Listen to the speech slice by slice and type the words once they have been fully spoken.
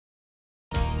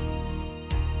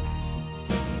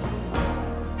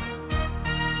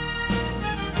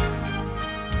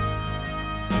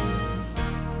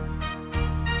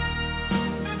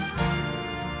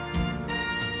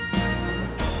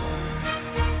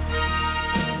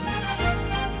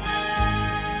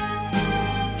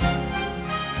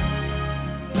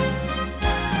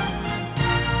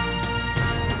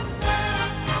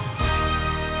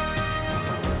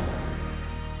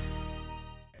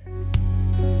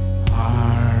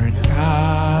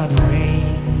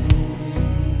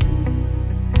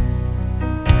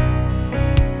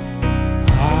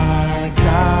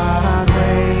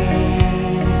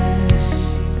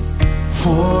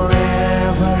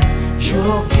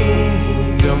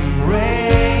kingdom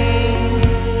reigns.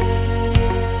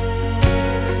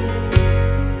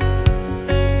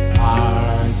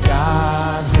 Our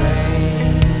God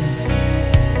reigns.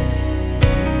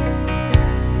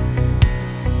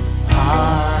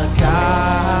 Our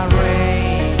God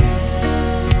reigns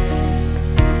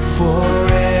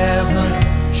forever.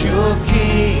 Your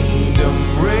kingdom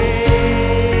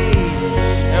reigns.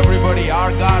 Everybody,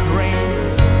 our God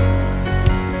reigns.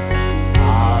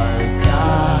 Our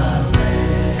God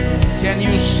reigns. Can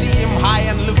you see him high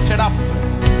and lifted up?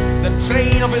 The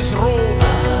train of his robe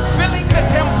filling the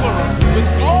temple with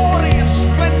glory and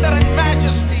splendor and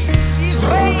majesty. He's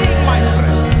reigning, my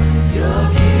friend. Your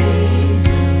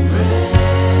kingdom reigns.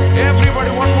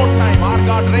 Everybody, one more time. Our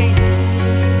God reigns.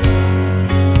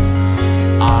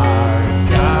 Our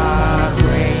God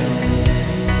reigns.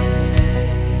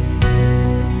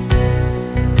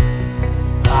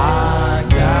 Our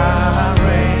God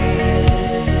reigns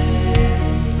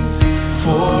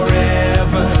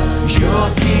forever. Your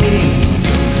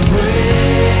kingdom reigns.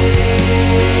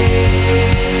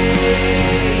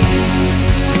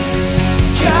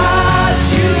 God,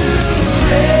 you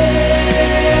reign.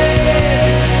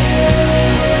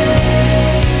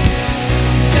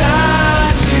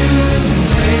 God, you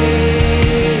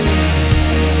reign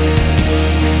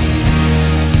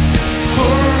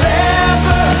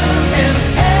forever and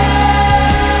ever.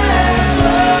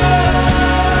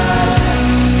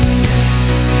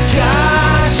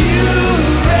 God, you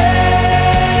reign.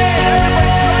 Everybody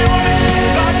cry on it.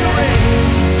 God, you reign.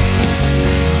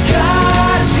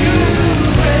 God, you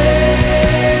reign.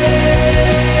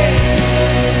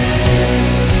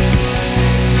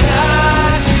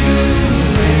 God, you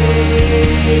reign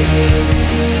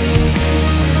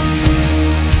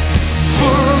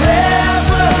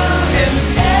forever and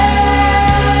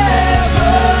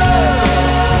ever.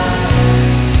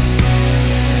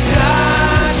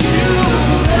 God, you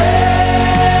reign.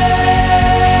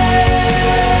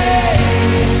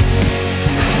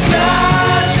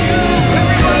 God, you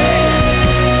reign.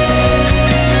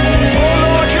 Oh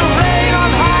Lord, you reign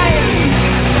on high.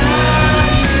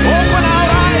 Open our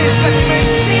eyes that we may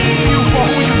see you for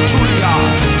who you truly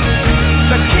are.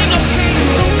 The King of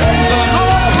Kings, the Lord of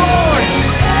Lords.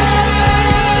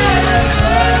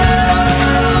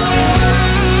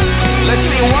 Let's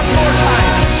sing one more time.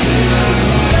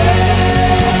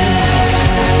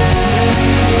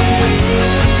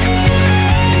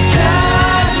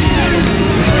 God, you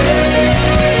reign.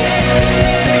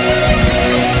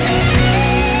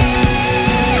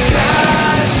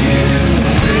 God, you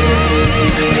reign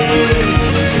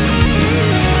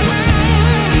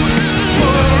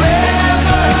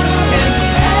forever and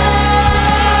ever.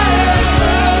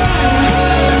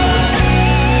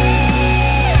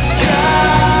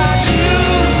 God, you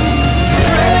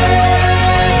reign.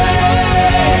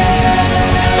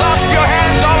 Clap your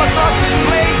hands all across this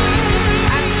place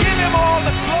and give him all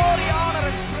the glory, honor,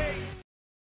 and praise.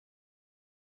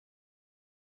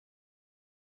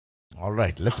 All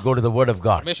right, let's go to the Word of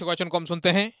God. परमेश्वर का वचन को हम सुनते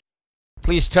हैं।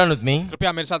 Please turn with me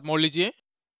कृपया मेरे साथ मोड़ लीजिए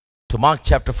to Mark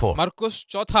chapter 4. मरकुस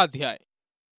चौथा अध्याय।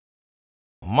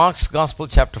 Mark's Gospel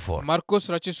chapter 4. मरकुस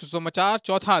रचित सुसमाचार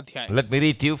चौथा अध्याय। Let me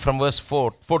read to you from verse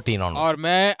 14 on. और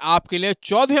मैं आपके लिए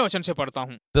 14वें वचन से पढ़ता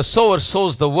हूँ। The sower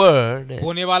sows the word.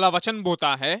 बोने वाला वचन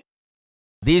बोता है।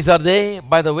 These are they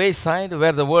by the wayside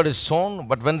where the word is sown,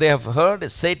 but when they have heard,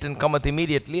 Satan cometh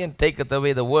immediately and taketh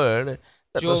away the word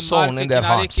that जो was मार्ग sown के in their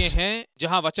किनारे के hearts. हैं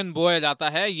जहाँ वचन बोया जाता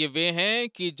है, ये वे हैं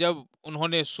कि जब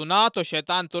उन्होंने सुना तो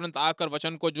शैतान तुरंत आकर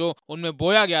वचन को जो उनमें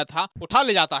बोया गया था उठा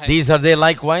ले जाता है। These are they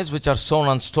likewise which are sown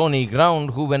on stony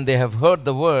ground, who when they have heard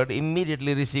the word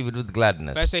immediately receive it with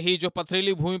gladness. वैसे ही जो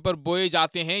पथरीली भूमि पर बोए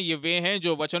जाते हैं, ये वे हैं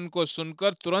जो वचन को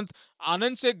सुनकर तुरंत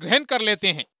आनंद से ग्रहण कर लेते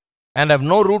हैं। And have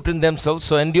no root in themselves,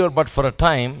 so endure but for a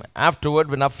time. Afterward,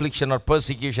 when affliction or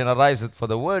persecution ariseth for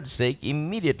the word's sake,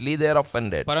 immediately they are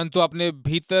offended. परंतु अपने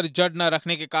भीतर जड़ न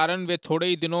रखने के कारण वे थोड़े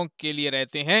ही दिनों के लिए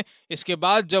रहते हैं। इसके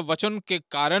बाद जब वचन के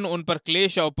कारण उन पर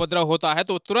क्लेश या उपद्रव होता है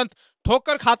तो तुरंत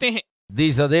ठोकर खाते हैं।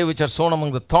 These are they which are sown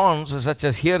among the thorns, such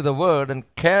as hear the word and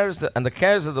the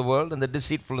cares of the world and the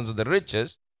deceitfulness of the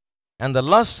riches and the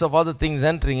lusts of other things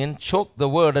entering in choke the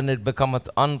word and it becometh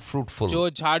unfruitful. जो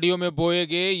झाड़ियों में बोए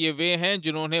गए ये वे हैं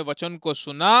जिन्होंने वचन को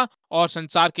सुना और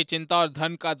संसार की चिंता और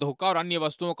धन का धोखा और अन्य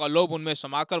वस्तुओं का लोभ उनमें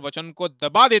समाकर वचन को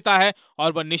दबा देता है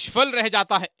और वह निष्फल रह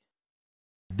जाता है।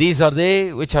 These are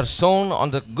they which are sown on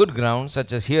the good ground,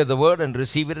 such as hear the word and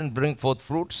receive it and bring forth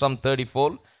fruit, some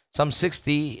 30-fold, some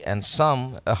 60 and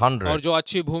some 100. और जो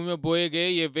अच्छी भूमि में बोए गए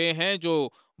ये वे हैं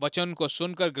जो वचन को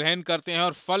सुनकर ग्रहण करते हैं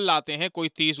और फल लाते हैं, कोई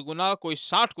 30 गुना, कोई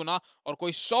 60 गुना और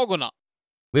कोई 100 गुना।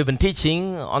 We've been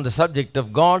teaching on the subject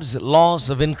of God's laws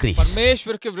of increase.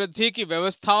 परमेश्वर की वृद्धि की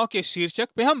व्यवस्थाओं के शीर्षक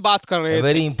पे हम बात कर रहे A थे।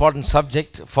 very important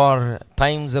subject for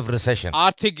times of recession,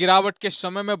 आर्थिक गिरावट के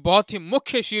समय में बहुत ही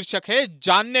मुख्य शीर्षक है,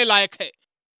 जानने लायक है,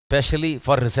 especially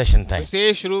for recession time.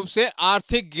 विशेष रूप से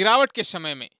आर्थिक गिरावट के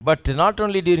समय में। But not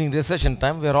only during recession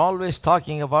time, we are always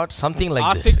talking about something like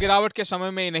आर्थिक this. गिरावट के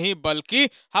समय में ही नहीं, बल्कि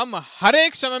हम हर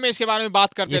एक समय में इसके बारे में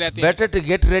बात करते It's रहते हैं। better to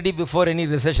get ready before any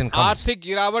recession comes. आर्थिक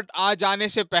गिरावट आ जाने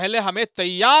से पहले हमें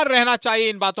तैयार रहना चाहिए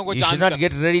इन बातों को You should not जानकर।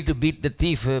 get ready to beat the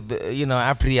thief,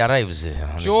 after he arrives.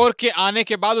 चोर के आने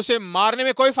के बाद उसे मारने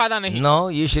में कोई फायदा नहीं। No,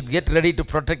 you should get ready to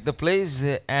protect the place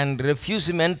and refuse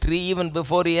him entry even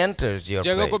before he enters your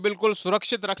जगह को place. बिल्कुल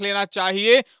सुरक्षित रख लेना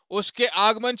चाहिए, उसके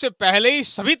आगमन से पहले ही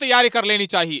सभी तैयारी कर लेनी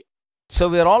चाहिए। So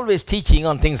we are always teaching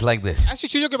on things like this. ऐसी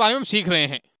चीजों के बारे में हम सीख रहे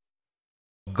हैं।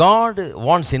 God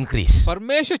wants increase.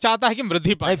 परमेश्वर चाहता है कि हम वृद्धि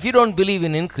Now, पाएं। if you don't believe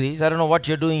in increase, I don't know what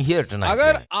you're doing here tonight.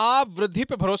 अगर आप वृद्धि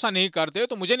पे भरोसा नहीं करते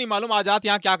तो मुझे नहीं मालूम आज आप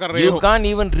यहाँ क्या कर रहे You हो। can't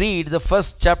even read the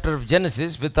first chapter of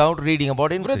Genesis without reading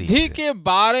about वृद्धि increase. के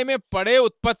बारे में पढ़े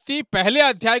उत्पत्ति पहले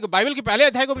अध्याय को, बाइबल के पहले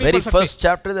अध्याय को भी नहीं Very पढ़ सकते। first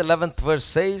chapter, the 11th verse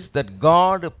says that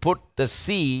God put the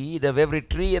seed of every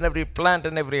tree and every plant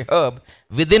and every herb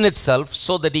within itself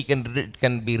so that it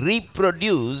can be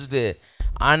reproduced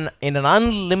in an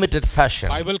unlimited fashion.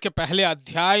 Bible के पहले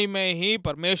अध्याय में ही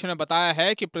परमेश्वर ने बताया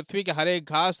है कि पृथ्वी के हर एक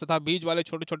घास तथा बीज वाले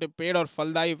छोटे छोटे पेड़ और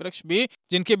फलदायी वृक्ष भी,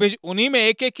 जिनके बीज उन्हीं में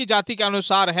एक एक की जाति के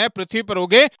अनुसार है, पृथ्वी पर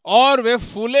उगे और वे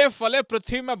फूले फले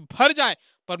पृथ्वी में भर जाएं।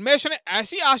 परमेश्वर ने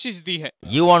ऐसी आशीष दी है।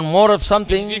 You want more of जिस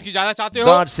something? चीज की ज्यादा चाहते हो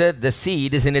God said the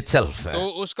seed is in itself. तो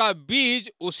उसका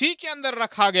बीज उसी के अंदर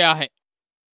रखा गया है,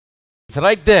 It's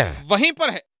right there. वहीं पर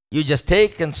है। You just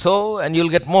take and sow and you'll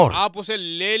get more. आप उसे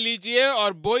ले लीजिए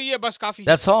और बोइए, बस काफी।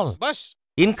 That's all. बस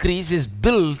Increase is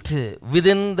built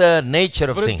within the nature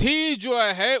of things. वृद्धि जो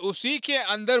है उसी के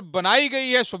अंदर बनाई गई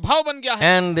है, स्वभाव बन गया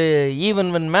है। And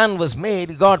even when man was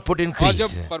made, God put और increase.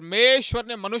 जब परमेश्वर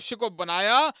ने मनुष्य को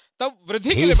बनाया तब वृद्धि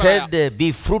के He लिए बनाया। said,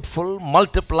 be fruitful,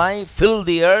 multiply, fill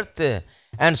the earth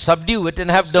and subdue it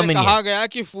and have उससे dominion. कहा गया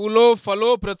कि फूलो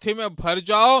फलो पृथ्वी में भर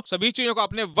जाओ, सभी चीजों को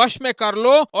अपने वश में कर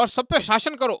लो और सब पे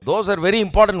शासन करो। Those are very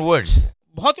important words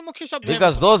बहुत ही मुख्य शब्द हैं,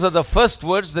 because those are the first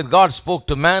words that God spoke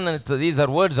to man, and these are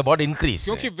words about increase.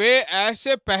 क्योंकि वे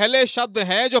ऐसे पहले शब्द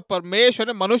हैं जो परमेश्वर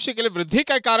ने मनुष्य के लिए वृद्धि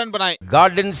का कारण बनाए।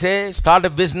 God didn't say start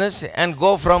a business and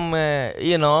go from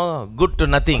good to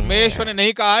nothing. परमेश्वर ने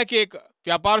नहीं कहा है कि एक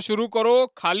व्यापार शुरू करो,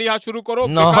 खाली हाथ शुरू करो,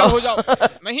 No. बेकार हो जाओ।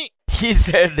 नहीं, He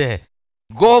said,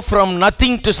 go from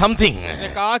nothing to something.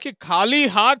 उसने कहा कि खाली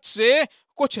हाथ से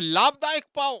कुछ लाभदायक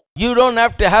पाओ। You don't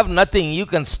have to have nothing. You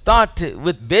can start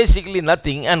with basically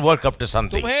nothing and work up to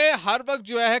something. तुम्हें हर वक्त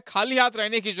जो है खाली हाथ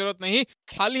रहने की जरूरत नहीं,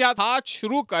 खाली हाथ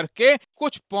शुरू करके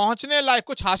कुछ पहुंचने लायक,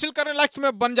 कुछ हासिल करने लायक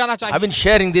तुम्हें बन जाना I've चाहिए। been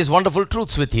sharing these wonderful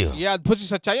truths with you. ये अद्भुत सी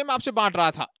सच्चाई है, मैं आपसे बांट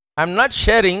रहा था। I'm not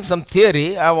sharing some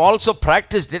theory. I've also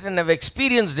practiced it and I've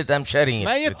experienced it. I'm sharing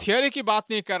मैं ये it. थियोरी की बात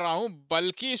नहीं कर रहा हूँ,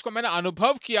 बल्कि इसको मैंने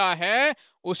अनुभव किया है,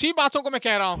 उसी बातों को मैं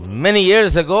कह रहा हूँ। Many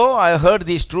years ago, I heard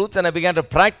these truths and I began to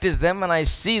practice them and I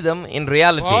see them in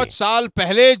reality. बहुत साल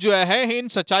पहले जो है इन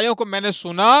सच्चाइयों को मैंने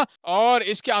सुना और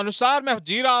इसके अनुसार मैं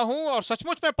जी रहा हूँ और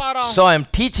सचमुच में पा रहा हूँ। So I'm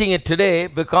teaching it today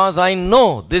because I know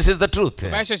this is the truth.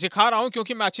 मैं इसे सिखा रहा हूँ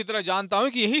क्योंकि मैं अच्छी तरह जानता हूँ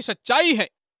कि यही सच्चाई है।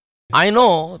 I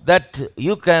know that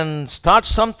you can start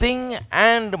something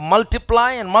and multiply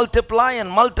and multiply and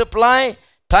multiply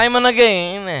time and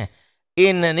again.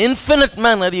 In an infinite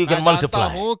manner you can मैं जानता multiply.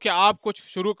 हूँ कि आप कुछ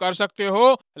शुरू कर सकते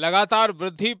हो, लगातार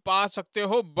वृद्धि पा सकते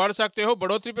हो, बढ़ सकते हो,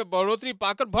 बढ़ोतरी पे बढ़ोतरी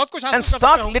पाकर बहुत कुछ And हासिल कर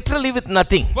start सकते हो। literally with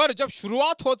nothing. पर जब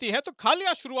शुरुआत होती है तो खाली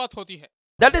हाथ शुरुआत होती है।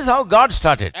 That is how God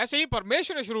started. ऐसे ही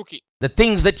परमेश्वर ने शुरू की। The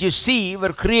things that you see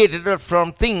were created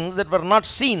from things that were not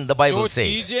seen, the Bible जो says.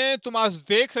 चीजें तुम आज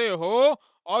देख रहे हो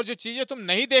और जो चीजें तुम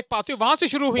नहीं देख पाते हो वहां से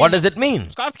शुरू हुई। What does it mean?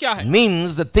 उसका अर्थ क्या है?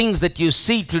 Means the things that you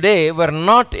see today were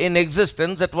not in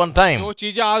existence at one time. जो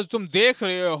चीजें आज तुम देख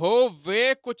रहे हो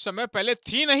वे कुछ समय पहले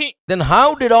थी नहीं। Then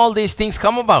how did all these things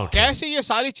come about? कैसे ये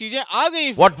सारी चीजें आ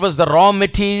गई? What was the raw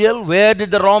material? Where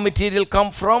did the raw material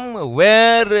come from?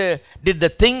 Where did the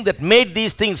thing that made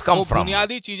these things come वो from?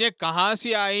 बुनियादी चीजें कहाँ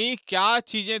से आई, क्या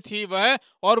चीजें थी वह,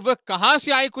 और वह कहाँ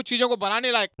से आई कुछ चीजों को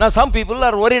बनाने लायक। Now some people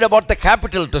are worried about the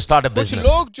capital to start a कुछ business.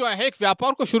 लोग जो है एक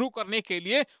व्यापार को शुरू करने के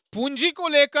लिए पूंजी को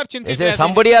लेकर They चिंतित say रहते हैं।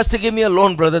 somebody has to give me a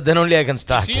loan, brother, then only I can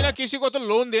start. किसी न किसी को तो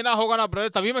लोन देना होगा ना ब्रदर,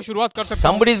 तभी मैं शुरुआत कर सकता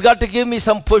हूँ। Somebody's got to give me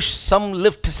some push, some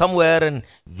lift somewhere and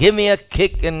give me a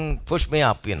kick and push me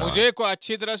up, मुझे को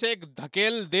अच्छी तरह से एक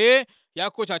धकेल दे, या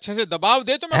कुछ अच्छे से दबाव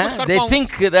दे तो मैं कुछ कर They पाऊं।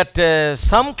 think that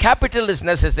some capital is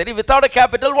necessary. Without a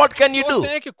capital, what can you do?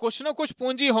 सोचते हैं कि कुछ ना कुछ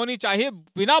पूंजी होनी चाहिए,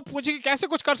 बिना पूंजी के कैसे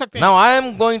कुछ कर सकते हैं। Now I am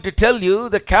going to tell you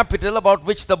the capital about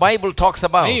which the Bible talks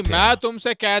about. नहीं, मैं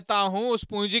तुमसे कहता हूँ उस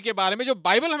पूंजी के बारे में जो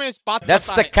बाइबल हमें इस बात That's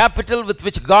बताता the है। capital with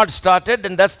which God started,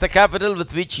 and that's the capital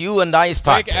with which you and I एक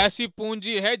started. ऐसी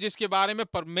पूंजी है जिसके बारे में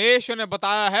परमेश्वर ने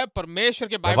बताया है, परमेश्वर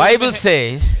के The बाइबल में Bible है।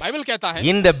 says, बाइबल कहता है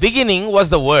in the beginning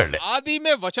was the Word. आदि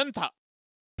में वचन था,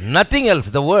 Nothing else,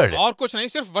 the Word. और कुछ नहीं,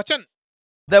 सिर्फ वचन।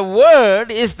 The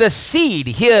Word is the seed.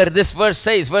 Here, this verse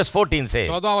says, verse 14 says.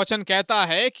 14वां वचन कहता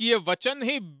है कि ये वचन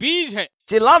ही बीज है।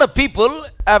 See, a lot of people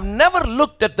have never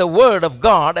looked at the Word of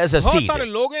God as a बहुत seed. सारे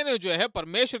लोग हैं जो है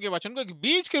परमेश्वर के वचन को एक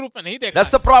बीज के रूप में नहीं देखा।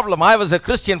 That's the problem. I was a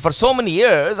Christian for so many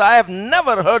years. I have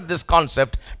never heard this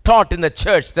concept taught in the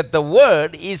church that the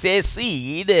Word is a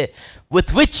seed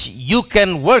with which you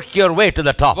can work your way to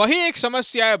the top. वही एक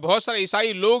समस्या है, बहुत सारे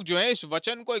ईसाई लोग जो हैं इस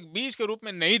वचन को एक बीज के रूप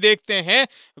में नहीं देखते हैं,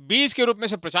 बीज के रूप में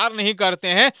से प्रचार नहीं करते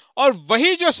हैं, और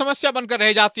वही जो समस्या बनकर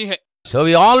रह जाती है। So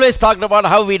we always talked about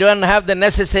how we don't have the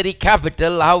necessary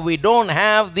capital, how we don't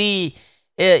have the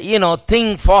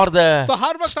thing for the तो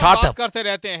हर वक्त हम बात startup. करते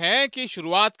रहते हैं कि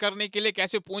शुरुआत करने के लिए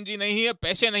कैसे पूंजी नहीं है,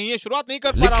 पैसे नहीं है, शुरुआत नहीं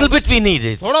कर पा रहा Little हूं। bit we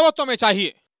need it. थोड़ा बहुत तो हमें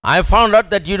चाहिए। I found out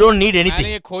that you don't need मैंने anything.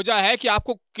 ये खोजा है कि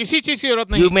आपको किसी चीज की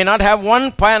जरूरत नहीं। You may not have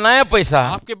one naya paisa.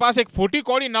 आपके पास एक फूटी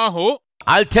कौड़ी ना हो,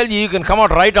 I'll tell you, you can come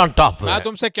out right on top. मैं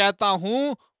तुमसे कहता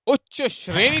हूँ उच्च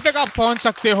श्रेणी तक आप पहुंच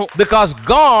सकते हो, Because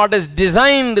God has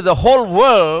designed the whole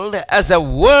world as a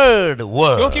word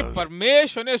क्योंकि world.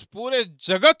 परमेश्वर ने इस पूरे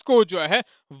जगत को जो है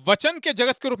वचन के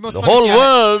जगत के रूप में The उत्पन्न whole किया है।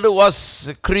 world was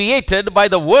created by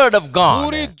the word of God.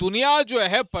 पूरी दुनिया जो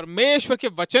है परमेश्वर के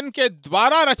वचन के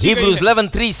द्वारा रची गई Hebrews है।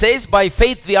 11:3 says, by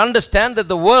faith we understand that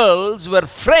the worlds were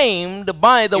framed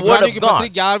by the word इब्रानियों of की पत्री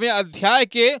God. 11वें अध्याय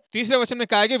के 3रे वचन में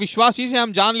कहा गया, विश्वास ही से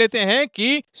हम जान लेते हैं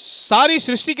कि सारी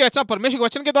सृष्टि की रचना परमेश्वर के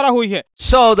वचन के द्वारा हुई है।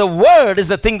 So the word is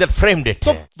the thing that framed it.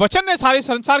 तो वचन ने सारे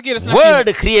संसार की रचना की है।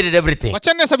 Word created everything.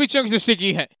 वचन ने सभी चीजों की सृष्टि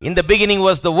की है। In the beginning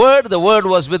was the word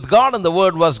was with God, and the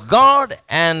word was God,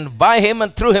 and by him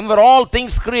and through him were all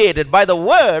things created. By the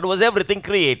word was everything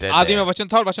created. आदि में वचन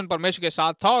था और वचन परमेश्वर के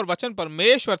साथ था और वचन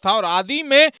परमेश्वर था और आदि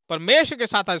में परमेश्वर के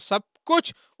साथ था, सब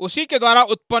कुछ उसी के द्वारा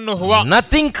उत्पन्न हुआ।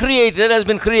 Nothing created has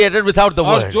been created without the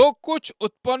और word. जो कुछ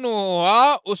उत्पन्न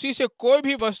हुआ उसी से कोई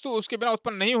भी वस्तु उसके बिना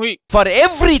उत्पन्न नहीं हुई। For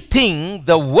everything,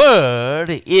 the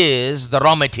word is the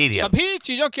raw material. सभी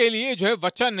चीजों के लिए जो है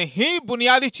वचन ही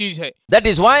बुनियादी चीज है। That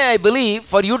is why I believe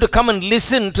for you to come and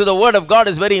listen to the word of God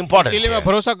is very important. इसीलिए मैं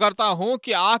भरोसा करता हूँ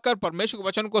कि आकर परमेश्वर के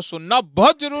वचन को सुनना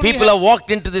बहुत जरूरी People है। have walked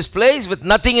into this place with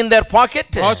nothing in their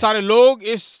pocket. बहुत सारे लोग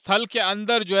इस स्थल के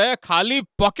अंदर जो है खाली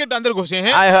पॉकेट अंदर घुसे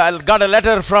हैं। I got a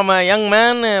letter from a young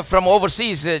man from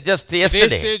overseas just देश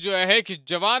yesterday. से जो है कि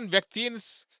जवान व्यक्ति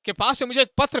के पास से मुझे एक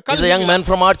पत्र कल He's a young मिला। man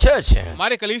from our church.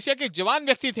 हमारे कलीसिया के जवान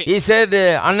व्यक्ति थे। He said,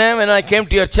 Anna, when I came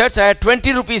to your church, I had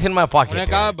 20 rupees in my उन्होंने pocket.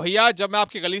 कहा, भैया जब मैं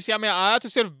आपके कलीसिया में आया तो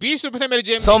सिर्फ 20 रुपए थे मेरी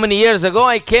जेब So में। many years ago,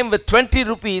 I came with 20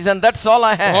 rupees and that's all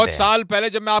I बहुत had. साल पहले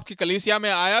जब मैं आपकी कलीसिया में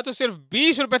आया तो सिर्फ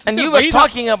 20 रुपए थे, And सिर्फ you were वही था।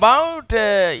 talking about,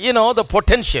 the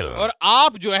potential. और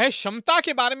आप जो है क्षमता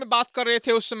के बारे में बात कर रहे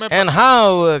थे उस समय पर। And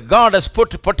how God has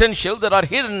put potential that are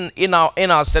hidden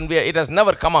in us and it has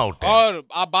never come out. और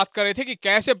आप बात कर रहे थे कि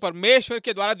कैसे परमेश्वर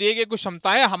के द्वारा दिए गए कुछ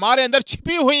क्षमताएं हमारे अंदर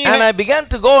छिपी हुई And हैं। I began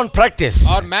to go and practice.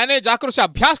 और मैंने जाकर उसे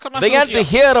अभ्यास करना शुरू Began to किया।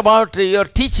 hear about your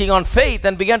teaching on faith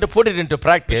and began to put it into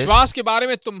practice. विश्वास के बारे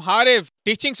में तुम्हारे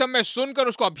टीचिंग सब में सुनकर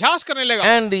उसको अभ्यास करने लगा।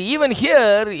 And even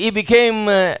here, he became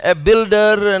a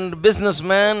builder and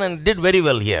businessman and did very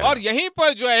well here. और यहीं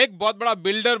पर जो है एक बहुत बड़ा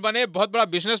बिल्डर बने, बहुत बड़ा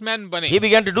बिजनेसमैन बने। He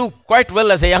began to do quite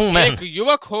well as a young man. एक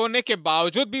युवक होने के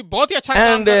बावजूद भी बहुत ही अच्छा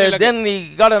काम And करने लगे। then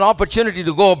he got an opportunity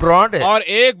to go abroad. और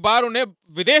एक बार उन्हें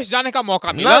विदेश जाने का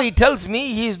मौका मिला। Now he tells me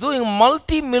he is doing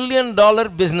multi-million-dollar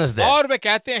business there. और वे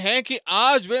कहते हैं कि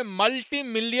आज वे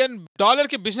 $multi-million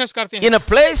के बिजनेस करते हैं। In a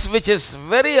place which is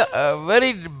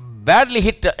very badly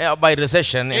hit by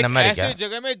recession in एक America. ऐसी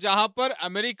जगह में जहां पर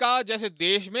अमेरिका जैसे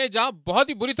देश में जहां बहुत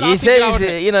ही बुरी तरह He से गिरावट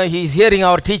says, है। he's hearing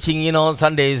our teaching, on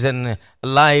Sundays and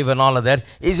live and all of that.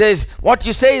 He says, what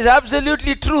you say is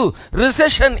absolutely true.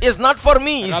 Recession is not for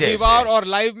me, he says. रविवार और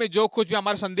लाइव में जो कुछ भी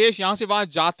हमारे संदेश यहाँ से वहां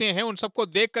जाते हैं उन सबको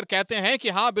देखकर कहते हैं कि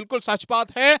हाँ बिल्कुल सच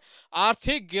बात है,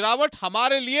 आर्थिक गिरावट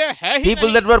हमारे लिए है ही People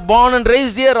नहीं। that were born and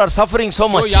raised here are suffering so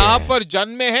जो much. यहाँ पर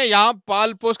जन्मे हैं, यहाँ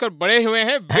पाल पोस कर बड़े हुए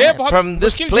हैं, वे बहुत From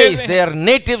this मुश्किल झेल place, रहे they हैं। are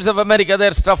natives of America, they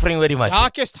are suffering very much. यहाँ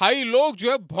के स्थायी लोग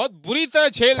जो है बहुत बुरी तरह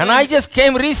झेल And रहे I हैं। just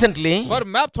came recently और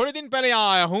मैं अब थोड़े दिन पहले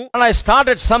यहाँ आया हूँ and I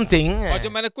started something और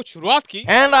जब मैंने कुछ शुरुआत की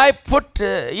and I put,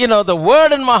 the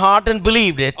word in my heart and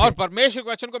believed it. और परमेश्वर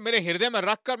के वचन को मेरे हृदय में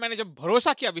रखकर मैंने जब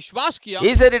भरोसा किया, विश्वास किया,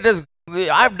 He said it has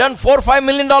I've done $4-5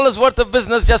 million worth of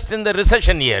business just in the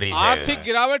recession year, he said. आर्थिक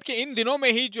गिरावट के इन दिनों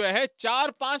में ही जो है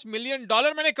 4-5 मिलियन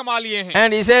डॉलर मैंने कमा लिए हैं।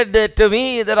 And he said to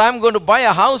me that I'm going to buy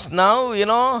a house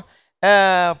now,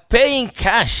 paying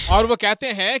cash. और वो कहते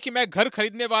हैं कि मैं घर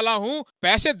खरीदने वाला हूँ,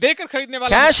 पैसे देकर खरीदने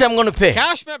वाला हूँ। Cash I'm going to pay.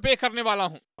 Cash में पे करने वाला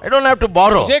हूँ। I don't have to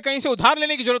borrow. मुझे कहीं से उधार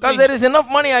लेने की जरूरत Because नहीं। there is enough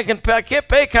money I can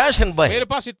pay cash and buy. मेरे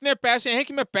पास इतने पैसे हैं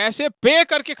कि मैं पैसे पे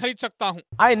करके खरीद सकता हूँ।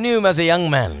 I knew him as a young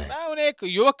man. मैं उन्हें एक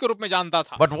युवक के रूप में जानता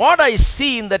था। But what I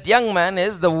see in that young man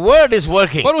is the word is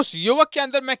working. पर उस युवक के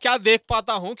अंदर मैं क्या देख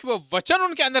पाता हूँ कि वो वचन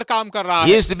उनके अंदर काम कर रहा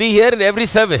He है। used to be here in every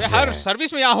service. Her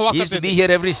service में यहाँ हुआ He used करते to be थे।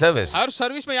 here every service. Her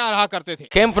service में यहाँ रहा करते थे।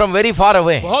 Came from very far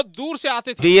away. बहुत दूर से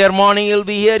आते थे। Be here morning, he'll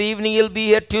be here, evening, he'll be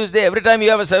here, Tuesday. Every time you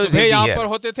have a service, सुबह he'll be यहाँ here. पर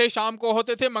होते थे, शाम को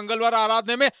होते थे, मंगलवार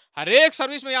आराधना में हर एक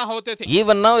सर्विस में यहाँ होते थे।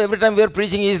 Even now, every time we are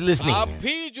preaching, he is listening. अब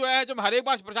भी जो है जब हर एक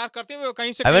बार प्रचार करते हैं वो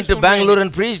कहीं से I went to Bangalore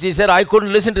and preached. He said, I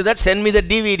couldn't listen to that. Send me the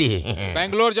DVD.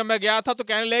 Bangalore जब मैं गया था तो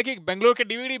कहने लगे कि बेंगलोर के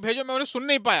डीवीडी भेजो, मैं उन्हें सुन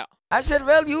नहीं पाया। I said,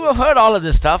 well, you have heard all of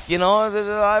this stuff,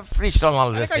 I've preached on all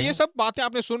of मैंने this कहा ये things. सब बातें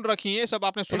आपने सुन रखी हैं, सब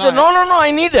आपने He सुना said, है। no,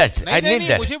 I need that. I नहीं need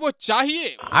that. मुझे वो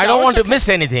चाहिए। I don't want to miss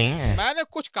anything. मैंने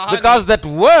कुछ कहा Because that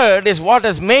word is what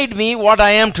has made me what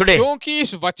I am today. क्योंकि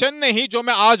इस वचन ने ही जो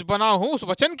मैं आज बना हूँ, उस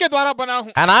वचन के द्वारा बना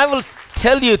हूँ। And I will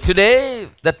tell you today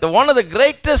that one of the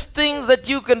greatest things that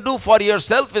you can do for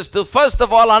yourself is to first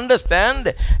of all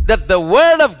understand that the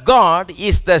word of God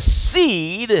is the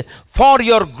seed for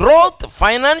your growth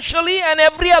financially and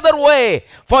every other way.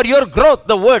 For your growth,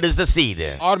 the word is the seed.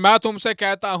 और मैं तुमसे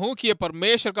कहता हूँ कि ये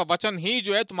परमेश्वर का वचन ही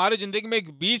जो है तुम्हारी जिंदगी में एक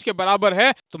बीज के बराबर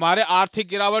है। तुम्हारे आर्थिक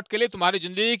गिरावट के लिए, तुम्हारी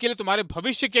जिंदगी के लिए, तुम्हारे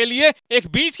भविष्य के लिए एक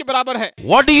बीज के बराबर है।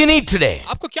 What do you need today?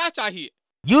 आपको क्या चाहिए?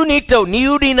 You need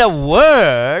a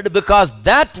word, because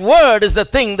that word is the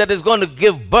thing that is going to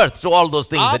give birth to all those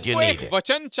things that you आपको need. एक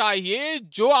वचन चाहिए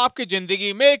जो आपकी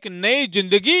जिंदगी में एक नई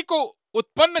जिंदगी को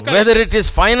उत्पन्न करे। Whether it is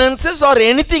finances or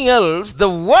anything else, the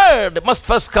word must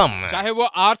first come. चाहे वो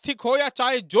आर्थिक हो या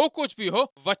चाहे जो कुछ भी हो,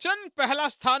 वचन पहला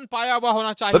स्थान पाया हुआ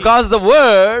होना चाहिए। Because the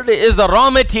word is the raw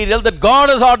material that God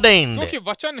has ordained. क्योंकि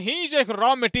वचन ही जो एक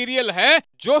रॉ मटेरियल है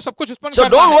जो सब कुछ उत्पन्न So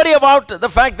करता don't है। worry about the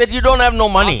fact that you don't have no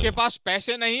money. आपके पास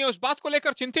पैसे नहीं है, उस बात को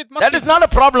लेकर चिंतित मत That is not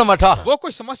a problem at all. वो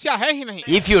कोई समस्या है ही नहीं।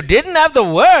 If you didn't have the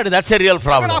word, that's a real अगर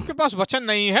problem. आपके पास वचन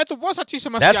नहीं है तो वो सच्ची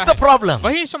समस्या That's है। the problem.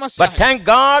 वही समस्या But है। thank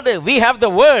God we have the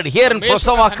word here in परमेश्वर का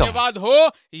Pursavakkam. धन्यवाद हो,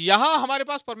 यहाँ हमारे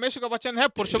पास परमेश्वर का वचन है।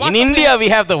 In पुरुषवाक्य में India we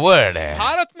have the word.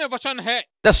 Bharat में वचन है।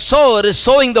 The sower is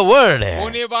sowing the word.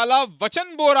 होने वाला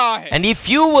वचन बो रहा है। And if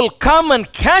you will come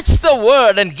and catch the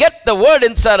word and get the word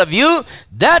inside of you,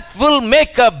 that will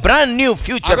make a brand new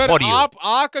future अगर for you. आप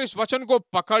आकर इस वचन को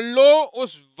पकड़ लो,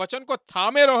 उस वचन को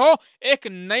थामे रहो, एक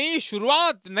नई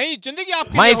शुरुआत, नई जिंदगी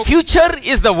आपके My लिए होगी। future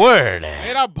is the word.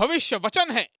 मेरा भविष्य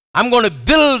वचन है। I'm going to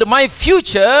build my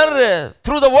future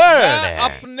through the मैं word.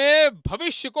 अपने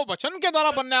भविष्य को वचन के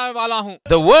द्वारा बनने वाला हूँ।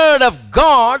 The word of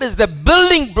God is the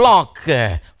building block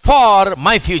for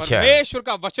my future. परमेश्वर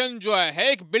का वचन जो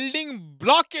है एक बिल्डिंग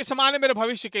ब्लॉक के समान है मेरे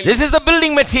भविष्य के लिए। This is the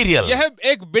building material. यह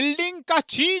एक बिल्डिंग का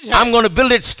चीज है। I'm going to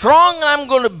build it strong, I'm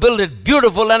going to build it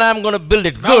beautiful, and I'm going to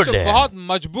build it मैं good. उसे बहुत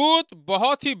मजबूत,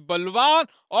 बहुत ही बलवान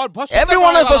और बहुत सुंदर Every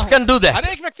one बनाने of us वाला can हूँ। do that.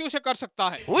 हर एक व्यक्ति उसे कर सकता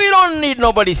है। We don't need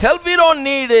nobody's help. We don't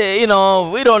need,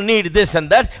 we don't need this and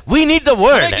that. We need the हमें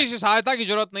word. किसी सहायता की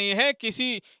जरूरत नहीं है,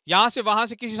 किसी यहाँ से वहां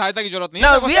से किसी सहायता की जरूरत नहीं है।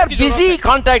 Now हमें we वचन are की जरूरत busy है।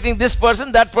 contacting this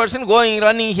person, that person, going,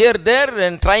 running here, there,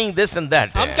 and trying this and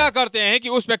that. हम क्या करते हैं कि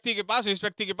उस व्यक्ति के पास, इस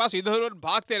व्यक्ति के पास इधर-उधर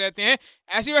भागते रहते हैं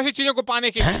ऐसी वैसी चीजों को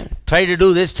पाने के लिए। Try to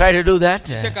do this, try to do that.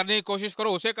 इसे करने की कोशिश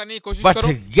करो, उसे करने की कोशिश But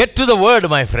करो। get to the word,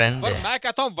 my friend. पर मैं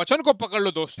कहता हूँ वचन को पकड़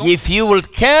लो दोस्तों। If you will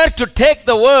care to take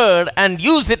the word and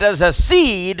use it as a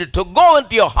seed to go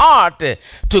into your heart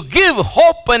to give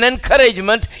hope and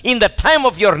encouragement in the time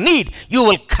of your need, you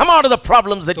will come out of the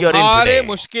problems that you are in तुम्हारे today.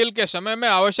 मुश्किल के समय में,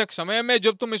 आवश्यक समय में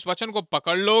जब तुम इस वचन को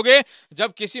पकड़ लोगे,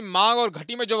 जब किसी मांग और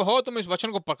घटी में जब हो तुम इस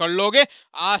वचन को पकड़ लोगे,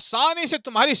 आसानी से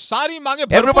तुम्हारी सारी मांगे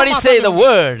भरपूर Everybody मात्रा say में the होंगी।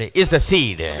 word is the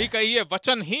seed. भी कहिए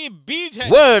वचन ही बीज है।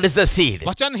 Word is the seed.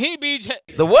 वचन ही बीज है।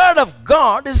 The word of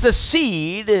God is the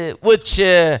seed which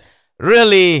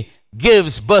really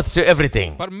gives birth to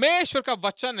everything. परमेश्वर का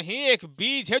वचन ही एक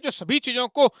बीज है जो सभी चीजों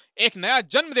को एक नया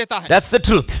जन्म देता है। That's the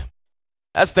truth.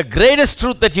 That's the greatest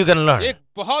truth that you can learn. एक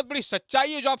बहुत बड़ी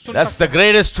सच्चाई है जो आप सुन That's सकते the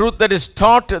greatest truth that is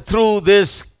taught through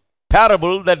this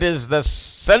parable, that is the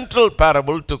central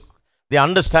parable to the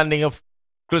understanding of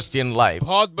Christian life.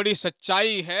 बहुत बड़ी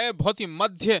सच्चाई है, बहुत ही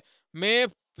मध्य में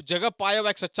जगह पाया हुआ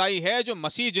एक सच्चाई है जो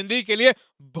मसीह जिंदगी के लिए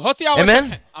बहुत ही आवश्यक Amen.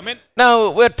 है। आमीन। Now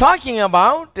we're talking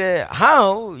about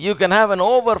how you can have an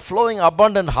overflowing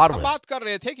abundant हम harvest. बात कर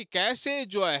रहे थे कि कैसे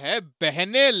जो है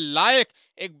बहने लायक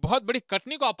एक बहुत बड़ी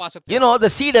कटनी को आप पा सकते You हैं। know, the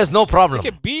seed has no problem.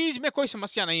 देखिए बीज में कोई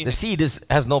समस्या नहीं The है, seed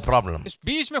has no problem. इस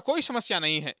बीज में कोई समस्या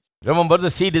नहीं है। Remember, the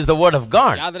seed is the word of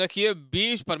God. याद रखिए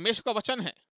बीज परमेश्वर का वचन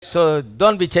है। So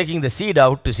don't be checking the seed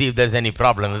out to see if there's any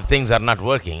problem, if things are not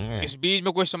working. इस बीज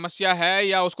में कोई समस्या है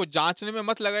या उसको जांचने में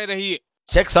मत लगाए रहिए,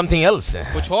 Check something else.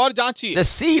 कुछ और जांचिए। The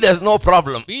seed has no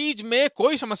problem. बीज में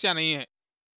कोई समस्या नहीं है,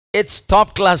 It's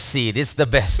top class seed. It's the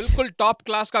best. बिल्कुल टॉप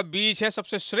क्लास का बीज है,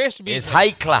 सबसे श्रेष्ठ बीज It's है,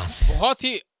 high class. बहुत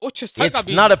ही उच्च स्तर का It's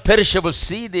बीज not है। a perishable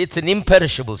seed. It's an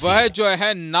imperishable वह seed. जो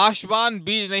है नाशवान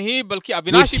बीज नहीं बल्कि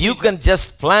अविनाशी If you बीज है। can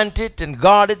just plant it and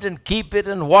guard it and keep it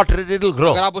and water it, it'll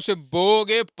grow. अगर आप उसे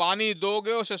बोगे, पानी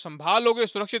दोगे, उसे संभालोगे,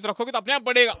 सुरक्षित रखोगे तो अपने आप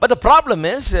बढ़ेगा। But the problem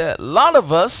is, a lot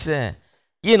of us,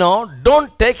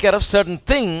 don't take care of certain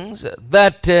things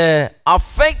that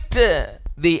affect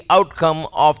the outcome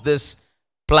of this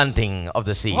planting of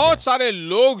the seed. बहुत सारे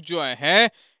लोग जो है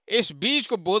इस बीज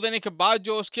को बो देने के बाद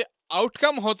जो उसके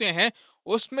आउटकम होते हैं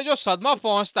उसमें जो सदमा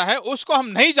पहुंचता है उसको हम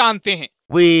नहीं जानते हैं,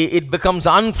 It becomes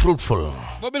unfruitful.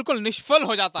 वो बिल्कुल निष्फल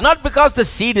हो जाता है। Not because the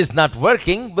seed is not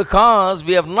working, because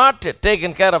we have not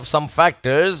taken care of some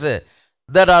factors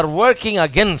that are working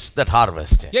against that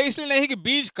harvest. ये इसलिए नहीं कि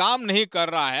बीज काम नहीं कर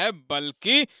रहा है,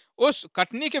 बल्कि उस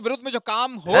कटनी के विरुद्ध में जो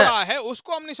काम हो रहा है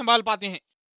उसको हम नहीं संभाल पाते हैं।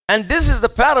 And this is the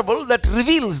parable that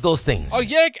reveals those things. और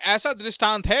ये एक ऐसा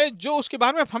दृष्टांत है जो उसके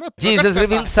बारे में हमें प्रकट Jesus करता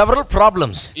reveals है। several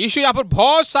problems. यीशु यहाँ पर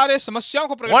बहुत सारे समस्याओं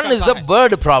को प्रकट One is करता the है।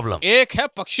 bird problem. एक है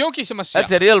पक्षियों की समस्या,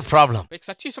 That's a real problem. एक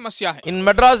सच्ची समस्या है। In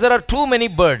Madras, there are too many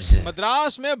birds.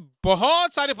 Madras में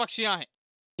बहुत सारे पक्षियां हैं,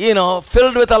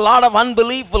 Filled with a lot of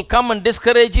unbelief, will come and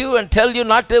discourage you and tell you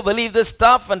not to believe this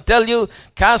stuff and tell you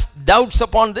cast doubts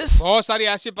upon this. बहुत सारी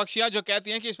ऐसी पक्षियां जो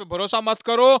कहती हैं कि इस पे भरोसा मत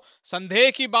करो, संदेह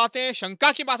की बातें,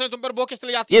 शंका की बातें तुम पर बो के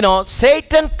चली जाती हैं।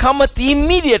 Satan cometh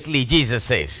immediately, Jesus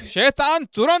says. शैतान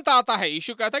तुरंत आता है,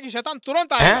 यीशु कहता है कि शैतान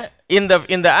तुरंत आएगा। In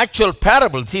the actual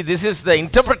parable, see, this is the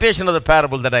interpretation of the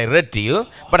parable that I read to you,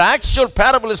 but actual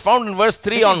parable is found in verse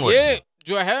 3 onwards. ये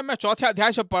जो है मैं चौथे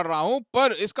अध्याय से पढ़ रहा हूँ,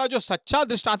 पर इसका जो सच्चा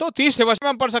दृष्टांत है वो 30वें वचन में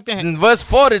हम पढ़ सकते हैं। In verse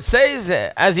 4 it says,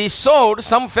 as he sowed,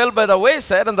 some fell by the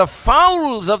wayside, and the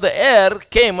fowls of the air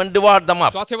came and devoured them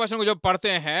up. चौथे वचन को जब पढ़ते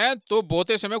हैं तो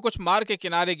बोते समय कुछ मार्ग के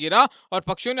किनारे गिरा और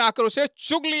पक्षियों ने आकर उसे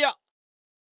चुग लिया।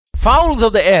 Fowls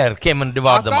of the air came and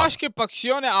devoured them up. आकाश के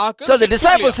पक्षियों ने आकर So the उसे चुग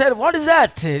disciples लिया। said, what is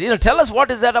that? Tell us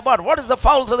what is that about? What is the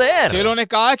fowls of the air? चेलों ने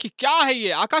कहा कि क्या है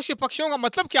ये, आकाश के पक्षियों का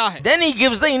मतलब क्या है? Then he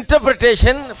gives the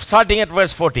interpretation starting at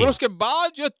verse 14. और उसके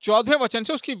बाद जो 14वें वचन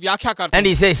से उसकी व्याख्या करते And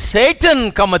हैं। he says,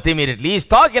 Satan cometh immediately. He's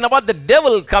talking about the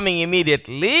devil coming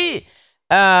immediately,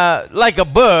 like a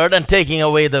bird and taking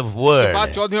away the उसके word.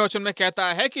 बाद 14वें वचन में कहता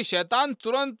है कि शैतान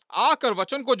तुरंत आकर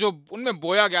वचन को जो उनमें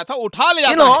बोया गया था उठा ले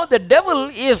जाता है। The devil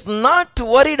is not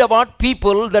worried about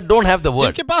people that don't have the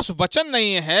word, जिनके पास वचन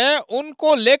नहीं है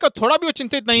उनको लेकर थोड़ा भी वो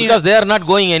चिंतित नहीं है, because they are not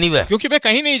going anywhere. क्योंकि वे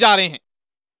कहीं नहीं जा रहे हैं।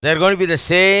 They're going to be the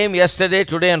same yesterday,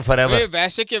 today and forever. वे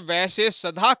वैसे के वैसे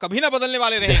सदा कभी ना बदलने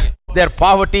वाले रहेंगे। Their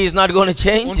poverty is not going to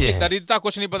change. उनकी दरिद्रता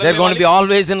कुछ नहीं They're बदलने going to be वाली।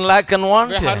 always in lack and want.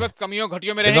 Way her They're वक्त कमियों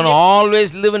घटियों में going to रहेंगे,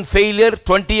 always live in failure.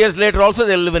 20 years later also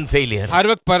they'll live in failure. हर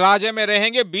वक्त पराजय में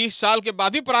रहेंगे, 20 साल के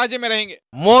बाद भी पराजय में रहेंगे।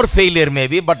 More failure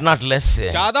maybe, but not less.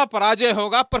 ज्यादा पराजय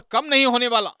होगा पर कम नहीं होने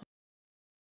वाला।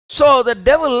 So the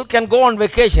devil can go on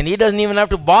vacation. He doesn't even have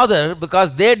to bother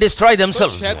because they destroy तो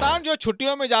themselves. शैतान जो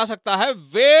छुट्टियों में जा सकता है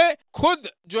वे खुद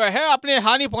जो है अपने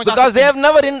हानि पहुंचा Because सकते they हैं। have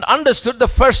never understood the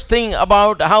first thing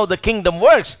about how the kingdom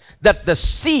works, that the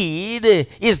seed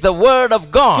is the word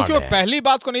of God. क्योंकि वो पहली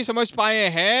बात को नहीं समझ पाए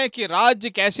हैं कि राज्य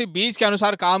कैसे बीज के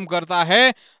अनुसार काम करता है।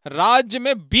 राज्य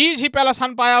में बीज ही पहला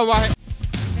स्थान पाया हुआ है।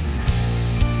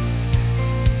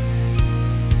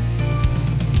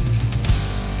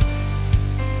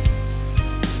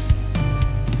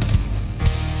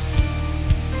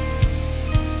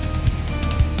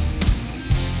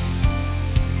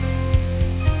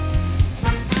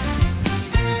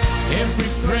 Every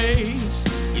praise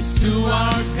is to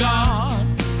our God.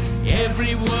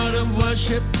 Every word of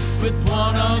worship with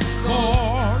one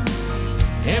accord.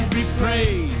 Every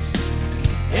praise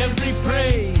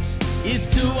is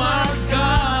to our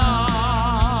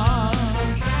God.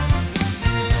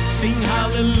 Sing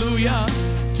hallelujah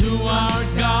to our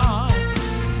God.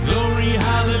 Glory,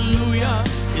 hallelujah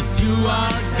is to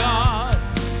our God.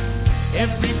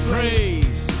 Every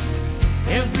praise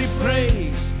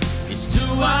is to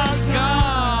our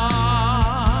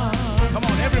God. Come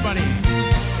on, everybody.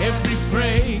 Every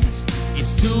praise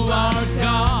is to our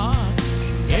God.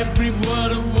 Every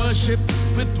word of worship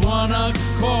with one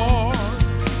accord.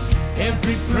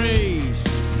 Every praise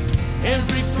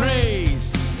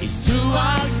is to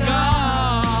our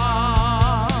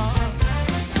God.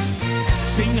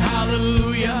 Sing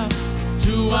hallelujah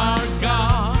to our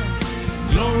God.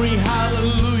 Glory,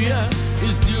 hallelujah,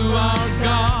 is due our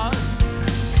God.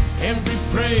 Every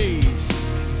praise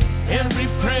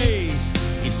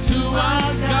is to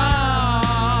our God.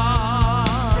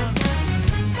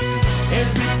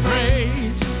 Every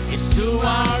praise is to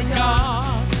our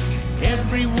God.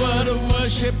 Every word of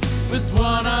worship with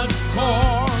one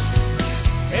accord.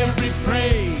 Every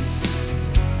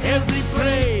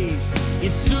praise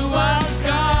is to our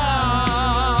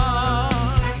God.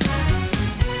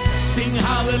 Sing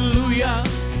hallelujah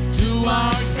to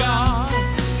our God.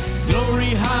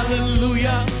 Glory,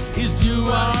 hallelujah, is due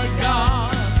our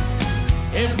God.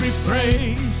 Every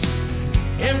praise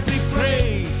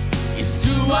is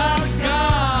to our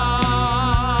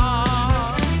God.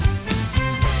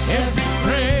 Every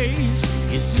praise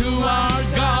is to our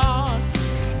God.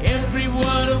 Every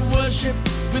word of worship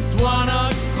with one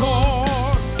accord.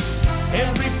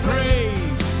 Every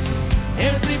praise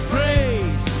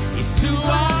is to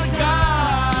our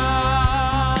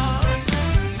God.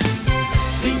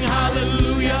 Sing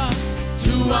hallelujah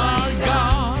to our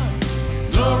God.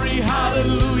 Glory,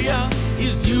 hallelujah,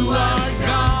 is due our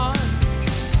God.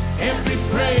 Every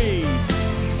praise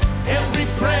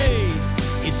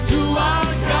is to our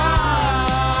God.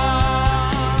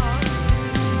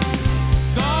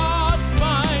 God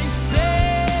my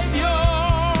Savior,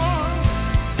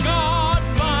 God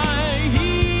my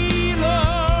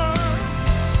healer,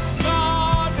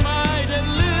 God my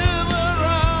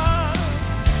deliverer.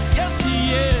 Yes,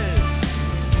 He is.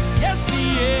 Yes,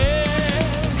 He is.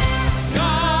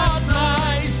 God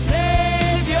my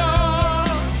Savior,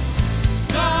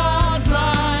 God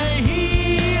my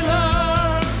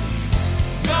healer,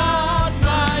 God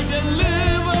my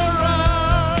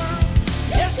deliverer.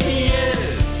 Yes, He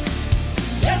is.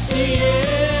 Yes, He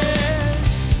is.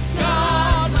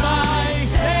 God my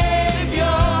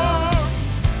Savior,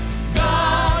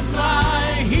 God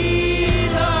my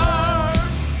healer,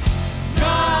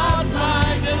 God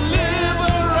my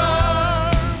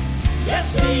deliverer.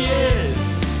 Yes, He is.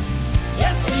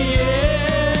 Yes, He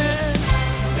is.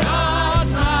 God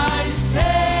my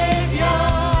Savior,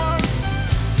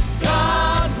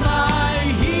 God my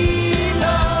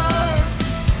healer,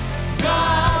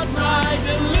 God my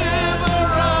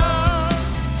deliverer.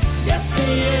 Yes,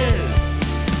 He is.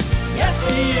 Yes,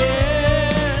 He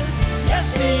is.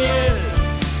 Yes, He is.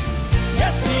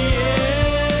 Yes, He is.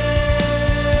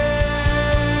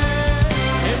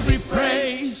 Every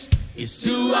praise is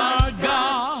to our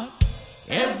God.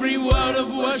 Every word of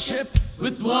worship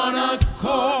with one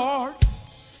accord.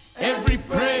 Every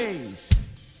praise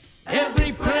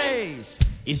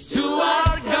is to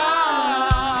our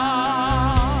God.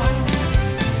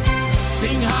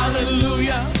 Sing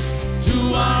hallelujah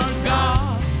to our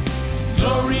God.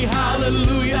 Glory,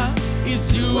 hallelujah, is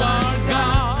due our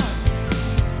God.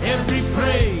 Every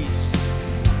praise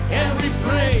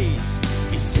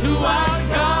is to our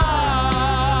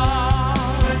God.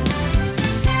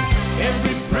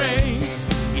 Every praise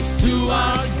is to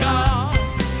our God.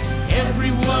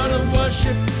 Every word of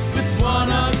worship with one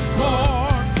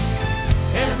accord.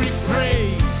 Every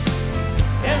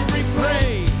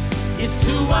praise is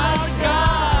to our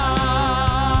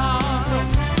God.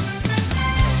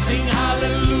 Sing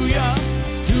hallelujah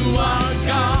to our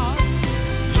God.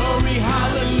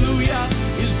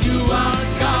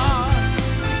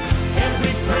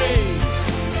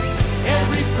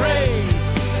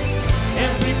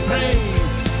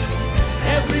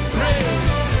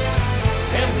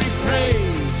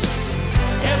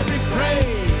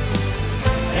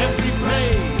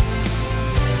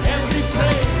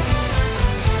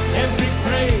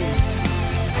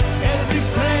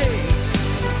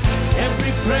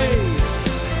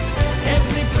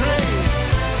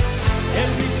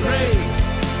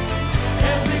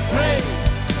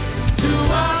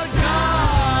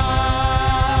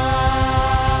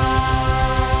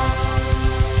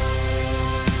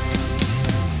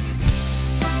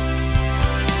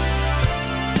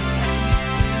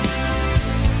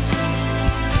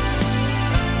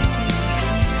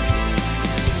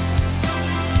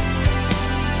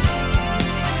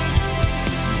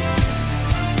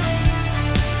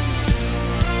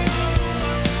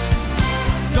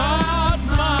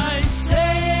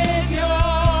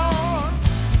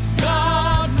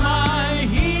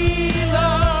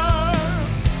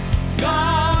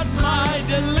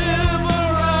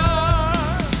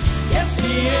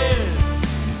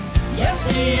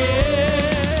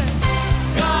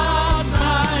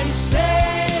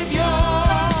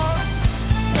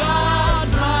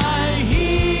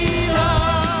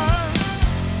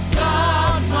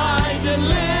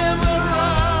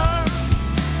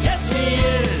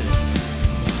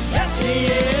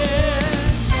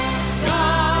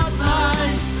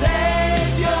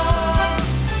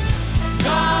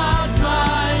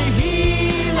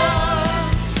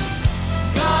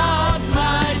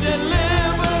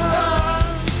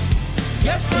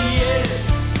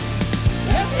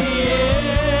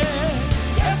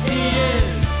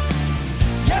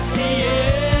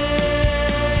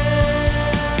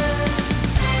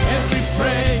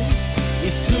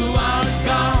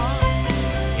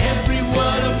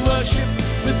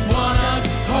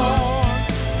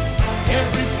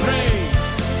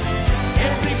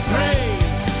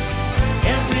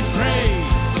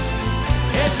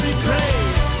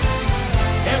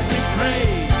 praise.